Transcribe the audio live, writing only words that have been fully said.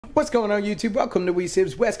What's going on, YouTube? Welcome to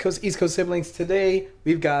WeSibs, West Coast, East Coast siblings. Today,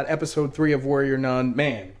 we've got episode 3 of Warrior Nun.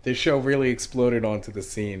 Man, this show really exploded onto the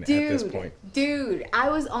scene at this point. Dude, I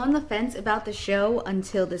was on the fence about the show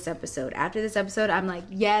until this episode. After this episode, I'm like,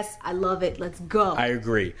 yes, I love it. Let's go. I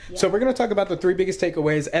agree. Yeah. So we're going to talk about the 3 biggest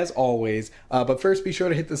takeaways, as always. But first, be sure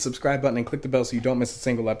to hit the subscribe button and click the bell so you don't miss a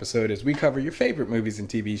single episode as we cover your favorite movies and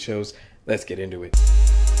TV shows. Let's get into it.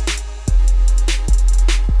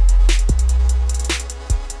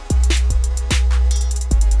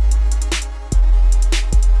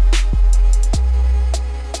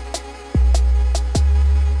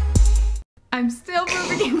 I'm still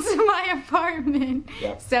moving into my apartment.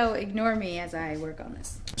 Yep. So ignore me as I work on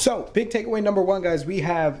this. So, big takeaway number 1, guys. We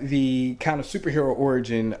have the kind of superhero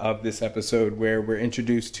origin of this episode where we're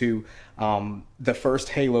introduced to the first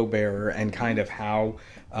Halo bearer and kind of how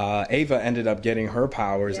Ava ended up getting her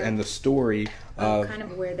powers and the story of kind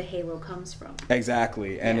of where the Halo comes from.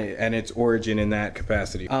 Exactly, and and its origin in that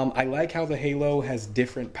capacity. I like how the Halo has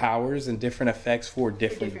different powers and different effects for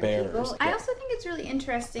different bearers. People. I also think it's really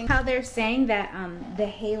interesting how they're saying that the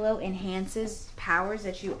Halo enhances powers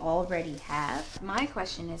that you already have. My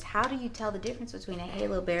question is, how do you tell the difference between a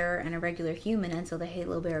Halo bearer and a regular human until the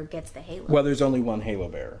Halo bearer gets the Halo? Well, there's only one Halo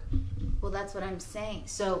bearer. Well, that's what I'm saying.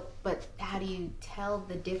 So, but how do you tell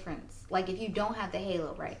the difference? Like, if you don't have the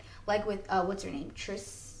Halo, right? Like with, what's her name?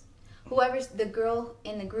 Whoever's the girl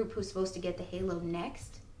in the group who's supposed to get the Halo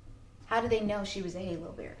next. How do they know she was a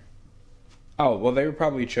Halo bearer? Oh, well, they were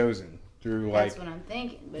probably chosen through, like... That's what I'm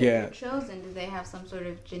thinking. But yeah. if they're chosen, do they have some sort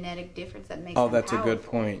of genetic difference that makes them that's powerful? A good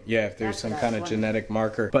point. Yeah, if there's some kind of genetic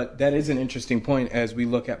marker. But that is an interesting point as we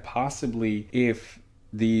look at possibly if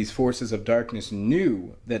these forces of darkness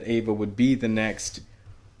knew that Ava would be the next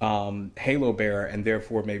Halo bearer and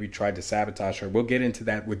therefore maybe tried to sabotage her. We'll get into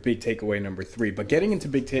that with big takeaway number 3. But getting into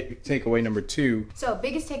big takeaway number 2. So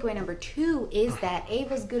biggest takeaway number 2 is that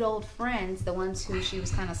Ava's good old friends, the ones who she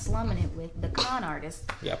was kind of slumming it with, the con artists,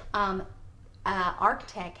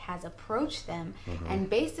 Arctech has approached them and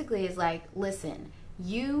basically is like, listen,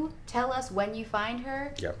 you tell us when you find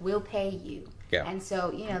her, we'll pay you. Yeah. And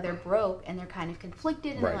so, you know, they're broke and they're kind of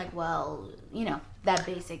conflicted and they're like, well, you know, that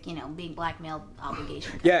basic, you know, being blackmailed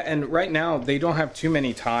obligation. Yeah, and right now they don't have too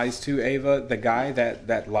many ties to Ava. The guy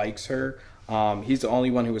that likes her, he's the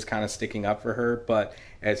only one who was kind of sticking up for her. But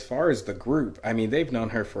as far as the group, I mean, they've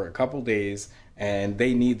known her for a couple days and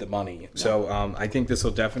they need the money. Yeah. So I think this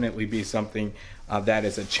will definitely be something that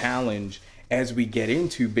is a challenge as we get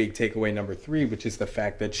into big takeaway number 3, which is the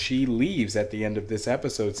fact that she leaves at the end of this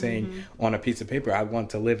episode saying on a piece of paper, I want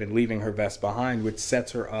to live, and leaving her vest behind, which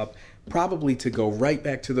sets her up probably to go right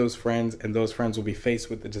back to those friends, and those friends will be faced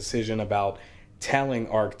with the decision about telling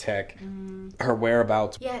Arctech her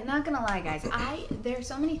whereabouts. Yeah, not gonna lie, guys. There are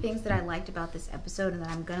so many things that I liked about this episode and that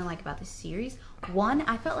I'm gonna like about this series. One,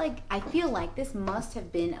 I feel like this must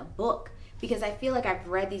have been a book. Because I feel like I've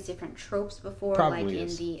read these different tropes before, Probably like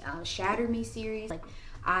is. in the Shatter Me series. Like,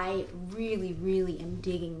 I really, really am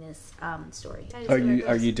digging this story. Are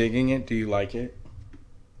you digging it? Do you like it?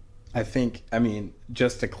 I mean,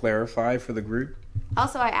 just to clarify for the group.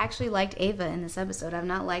 Also, I actually liked Ava in this episode. I've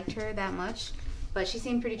not liked her that much, but she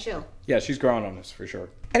seemed pretty chill. Yeah, she's growing on us for sure.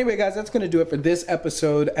 Anyway, guys, that's going to do it for this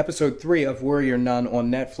episode, episode 3 of Warrior Nun on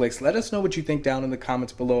Netflix. Let us know what you think down in the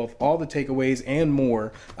comments below of all the takeaways and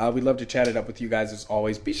more. We'd love to chat it up with you guys as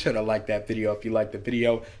always. Be sure to like that video if you like the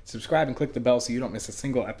video. Subscribe and click the bell so you don't miss a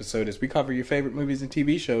single episode as we cover your favorite movies and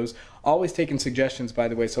TV shows. Always taking suggestions, by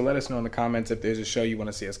the way, so let us know in the comments if there's a show you want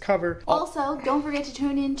to see us cover. Also, don't forget to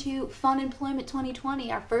tune into Fun Employment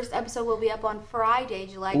 2020. Our first episode will be up on Friday,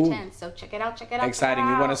 July 10th, so check it out, check it out. Exciting.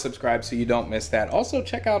 You want to subscribe so you don't miss that. Also,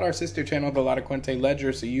 check out our sister channel, The Lotta Quinte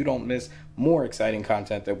Ledger, so you don't miss more exciting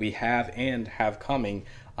content that we have and have coming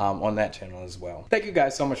on that channel as well. Thank you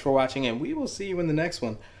guys so much for watching, and we will see you in the next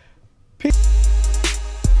one. Peace.